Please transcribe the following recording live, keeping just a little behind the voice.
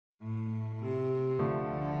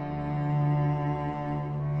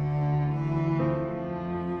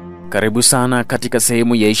Karibu sana katika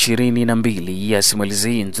sehemu ya 22 ya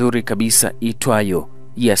simulizi nzuri kabisa itwayo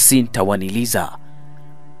YASINTA WANILIZA.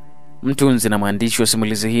 Mtunzi na mwandishi wa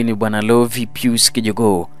simulizi hii ni Bwana Lovi Pius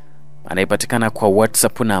Kijogo, anayepatikana kwa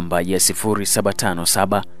WhatsApp namba ya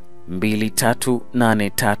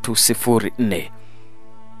 0757238304.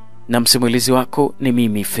 Na msimulizi wako ni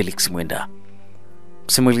mimi Felix Mwenda.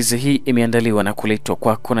 Simulizi hii imeandaliwa na kuletwa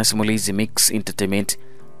kwako na Simulizi Mix Entertainment,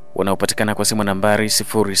 wanaopatikana kwa simu nambari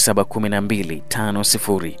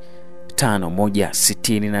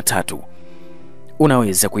 0712505163.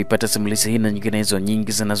 Unaweza kuipata simulizi hii na nyinginezo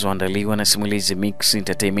nyingi zinazoandaliwa na Simulizi Mix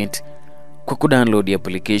Entertainment kwa kudownload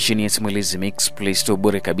application ya Simulizi Mix Play Store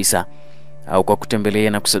bure kabisa, au kwa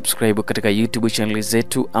kutembelea na kusubscribe katika YouTube channel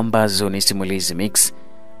zetu ambazo ni Simulizi Mix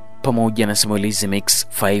pamoja na Simulizi Mix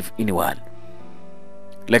 5 in 1.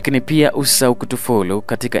 Lakini pia usisahau kutufollow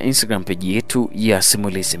katika Instagram page yetu ya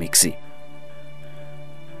Simulizi Mix.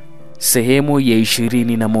 Sehemu ya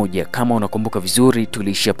 21. Kama unakumbuka vizuri,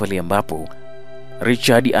 tuliishia pale ambapo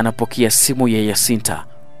Richard anapokea simu ya YASINTA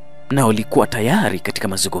na walikuwa tayari katika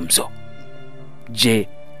mazungumzo. Je,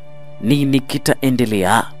 nini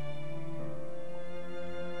kitaendelea?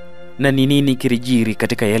 Na nini kirijiri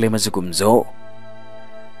katika yale mazungumzo?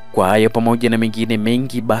 Kwa hayo pamoja na mengine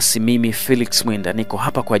mengi, basi mimi Felix Mwenda niko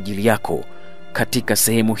hapa kwa ajili yako katika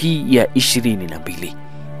sehemu hii ya 22.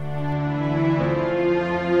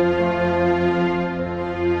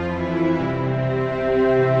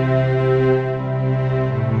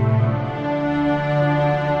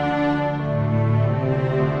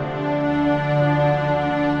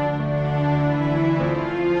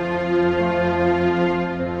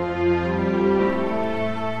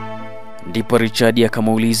 Ndipo Richard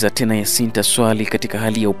akamuuliza tena YASINTA swali katika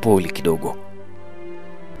hali ya upole kidogo.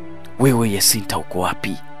 Wewe YASINTA, uko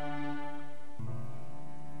wapi?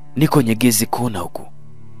 Niko Nyegezi kona huko.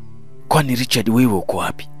 Kwani Richard wewe uko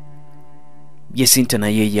wapi? YASINTA na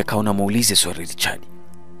yeye akaona muulize swali Richard.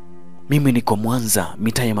 Mimi niko Mwanza,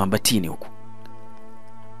 mitaa ya Mabatini huko.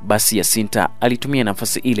 Basi YASINTA alitumia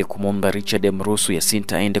nafasi ile kumwomba Richard amruhusu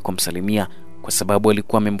YASINTA aende kumsalimia, kwa sababu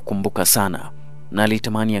alikuwa amemkumbuka sana na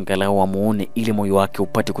alitamani angalau amuone ili moyo wake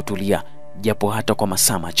upate kutulia japo hata kwa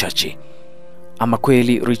masaa machache. Ama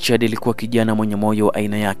kweli Richard alikuwa kijana mwenye moyo wa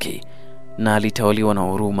aina yake, na alitawaliwa na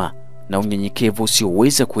huruma na unyenyekevu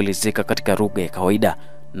usioweza kuelezeka katika lugha ya kawaida,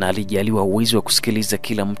 na alijaliwa uwezo wa kusikiliza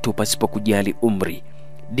kila mtu pasipo kujali umri,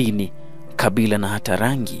 dini, kabila na hata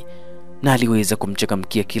rangi, na aliweza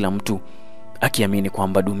kumchangamkia kila mtu, akiamini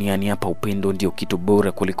kwamba duniani hapa upendo ndio kitu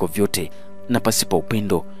bora kuliko vyote, na pasipo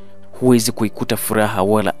upendo huwezi kuikuta furaha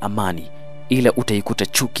wala amani, ila utaikuta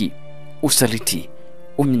chuki, usaliti,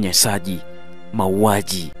 unyanyasaji,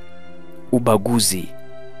 mauaji, ubaguzi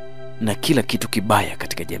na kila kitu kibaya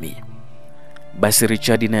katika jamii. Basi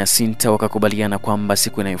Richard na YASINTA wakakubaliana kwamba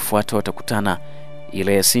siku inayofuata watakutana,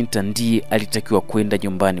 ila YASINTA ndiye alitakiwa kwenda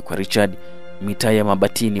nyumbani kwa Richard, mitaa ya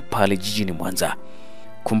Mabatini pale jijini Mwanza.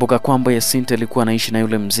 Kumbuka kwamba YASINTA alikuwa anaishi na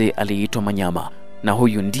yule mzee aliyeitwa Manyama, na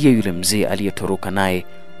huyu ndiye yule mzee aliyetoroka naye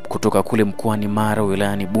kutoka kule mkoani Mara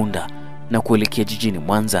wilayani Bunda na kuelekea jijini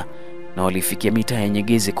Mwanza, na walifikia mitaa ya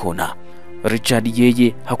Nyegezi kona. Richard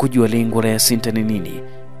yeye hakujua lengo la YASINTA ni nini.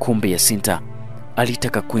 Kumbe YASINTA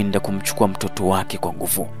alitaka kwenda kumchukua mtoto wake kwa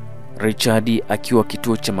nguvu. Richard akiwa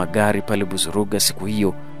kituo cha magari pale Buzuruga siku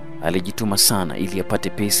hiyo alijituma sana ili apate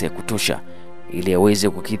pesa ya kutosha ili aweze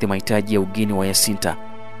kukidhi mahitaji ya ugeni wa YASINTA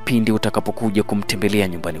pindi utakapokuja kumtembelea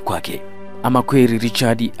nyumbani kwake. Ama kweli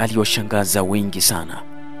Richard aliwashangaza wengi sana.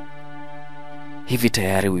 Hivi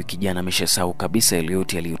tayari huyu kijana ameshasahau kabisa ile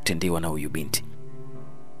yote aliyotendewa na huyu binti.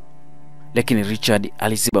 Lakini Richard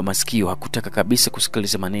aliziba masikio, hakutaka kabisa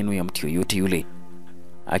kusikiliza maneno ya mtu yoyote yule,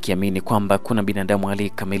 akiamini kwamba kuna binadamu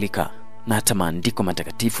aliyekamilika, na hata maandiko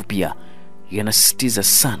matakatifu pia yanasisitiza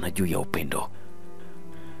sana juu ya upendo.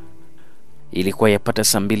 Ilikuwa yapata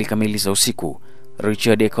saa 2 kamili za usiku.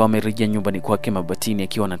 Richard akawa amerejea nyumbani kwake Mabatini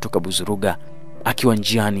akiwa anatoka Buzuruga. Akiwa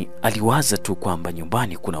njiani aliwaza tu kwamba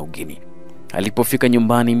nyumbani kuna ugeni. Alipofika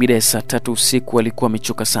nyumbani mida ya saa 3 usiku alikuwa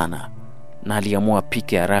amechoka sana, na aliamua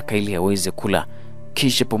apike haraka ili aweze kula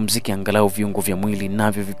kisha pumzike, angalau viungo vya mwili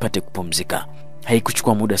navyo vipate kupumzika.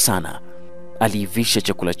 Haikuchukua muda sana, aliivisha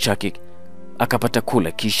chakula chake akapata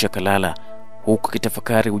kula kisha kalala, huku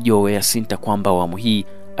kitafakari ujio wa YASINTA kwamba awamu hii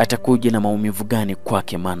atakuja na maumivu gani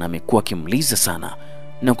kwake, maana amekuwa akimliza sana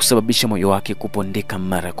na kusababisha moyo wake kupondeka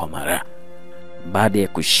mara kwa mara. Baada ya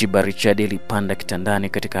kushiba, Richard alipanda kitandani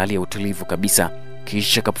katika hali ya utulivu kabisa,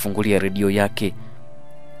 kisha akafungulia redio yake.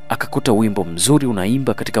 Akakuta wimbo mzuri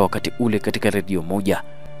unaimba katika wakati ule katika redio moja.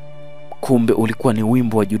 Kumbe ulikuwa ni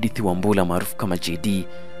wimbo wa Judith Wambura maarufu kama JD,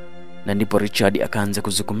 Na ndipo Richard akaanza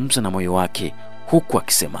kuzungumza na moyo wake huku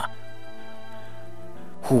akisema,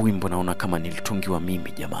 huu wimbo naona kama nilitungiwa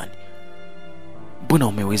mimi jamani. Mbona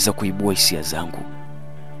umeweza kuibua hisia zangu?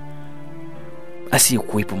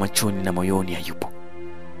 Asiyekuwepo machoni na moyoni hayupo.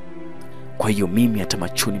 Kwa hiyo mimi hata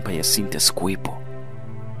machoni pa Yasinta sikuwepo.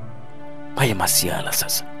 Haya masiala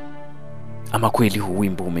sasa. Ama kweli huu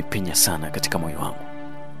wimbo umepenya sana katika moyo wangu.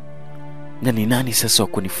 Na ni nani sasa wa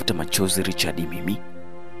kunifuta machozi Richard mimi?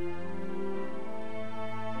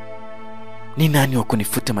 Ni nani wa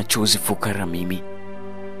kunifuta machozi fukara mimi?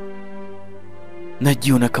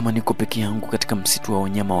 Najiona kama niko peke yangu katika msitu wa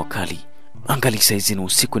wanyama wakali. Angali saizi ni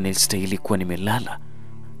usiku na nilistahili kuwa nimelala,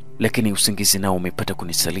 lakini usingizi nao umepata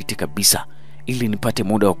kunisaliti kabisa, ili nipate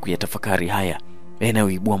muda wa kuyatafakari haya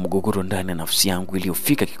yanayoibua mgogoro ndani ya nafsi yangu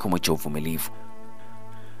iliyofika kikomo cha uvumilivu.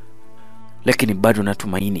 Lakini bado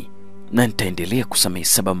natumaini na nitaendelea kusamehe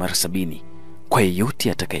 7 mara 70 kwa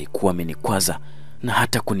yeyote atakayekuwa amenikwaza na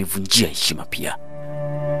hata kunivunjia heshima pia.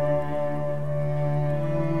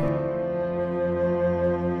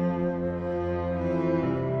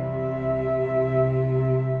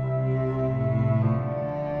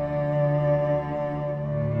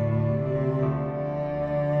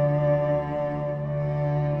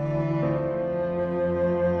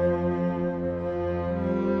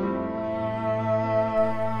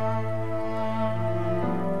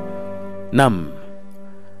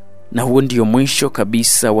 Na huo ndio mwisho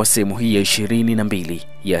kabisa wa sehemu hii ya 22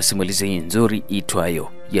 ya simulizi hii nzuri itwayo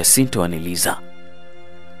Yasinta WANILIZA.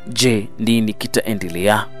 Je, nini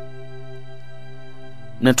kitaendelea?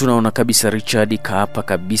 Na tunaona kabisa Richard kaapa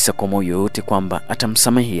kabisa kwa moyo yote kwamba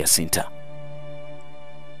atamsamehe Yasinta.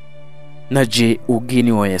 Na je,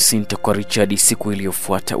 ugeni wa Yasinta kwa Richard siku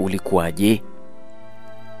iliyofuata ulikuwaje?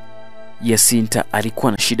 Yasinta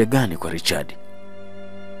alikuwa na shida gani kwa Richard?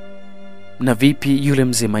 Na vipi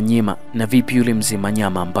yule mzee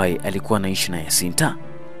Manyama ambaye alikuwa anaishi na Yasinta?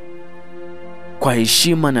 Kwa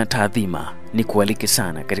heshima na taadhima ni kualike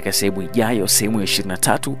sana katika sehemu ijayo, sehemu ya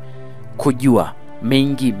 23, kujua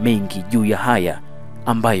mengi juu ya haya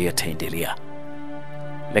ambayo yataendelea.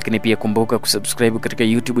 Lakini pia kumbuka kusubscribe katika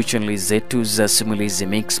YouTube channel zetu za Simulizi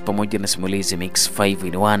Mix pamoja na Simulizi Mix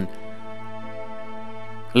 5-in-1.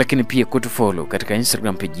 Lakini pia kutufollow katika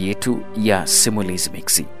Instagram page yetu ya Simulizi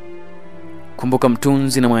Mix. Kumbuka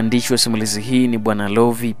mtunzi na mwandishi wa simulizi hii ni Bwana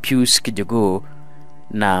Lovi Pius Kijogo,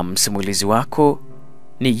 na msimulizi wako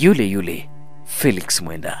ni yule Felix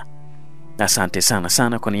Mwenda. Asante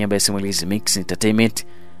sana kwa niaba ya Simulizi Mix Entertainment.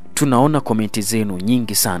 Tunaona komenti zenu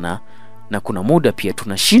nyingi sana na kuna muda pia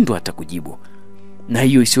tunashindwa hata kujibu. Na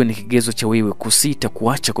hiyo isiwe ni kigezo cha wewe kusita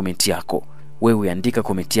kuacha komenti yako. Wewe andika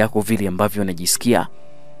komenti yako vile ambavyo unajisikia,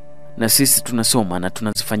 na sisi tunasoma na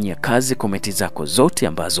tunazifanyia kazi komenti zako zote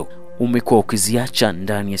ambazo umekuwa ukiziacha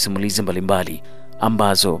ndani ya simulizi mbalimbali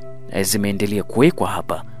ambazo zimeendelea kuwekwa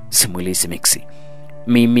hapa Simulizi Mix.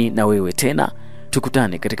 Mimi na wewe tena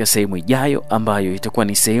tukutane katika sehemu ijayo ambayo itakuwa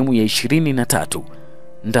ni sehemu ya 23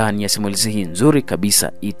 ndani ya simulizi hii nzuri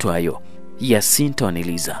kabisa itwayo Yasinta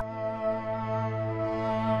WANILIZA.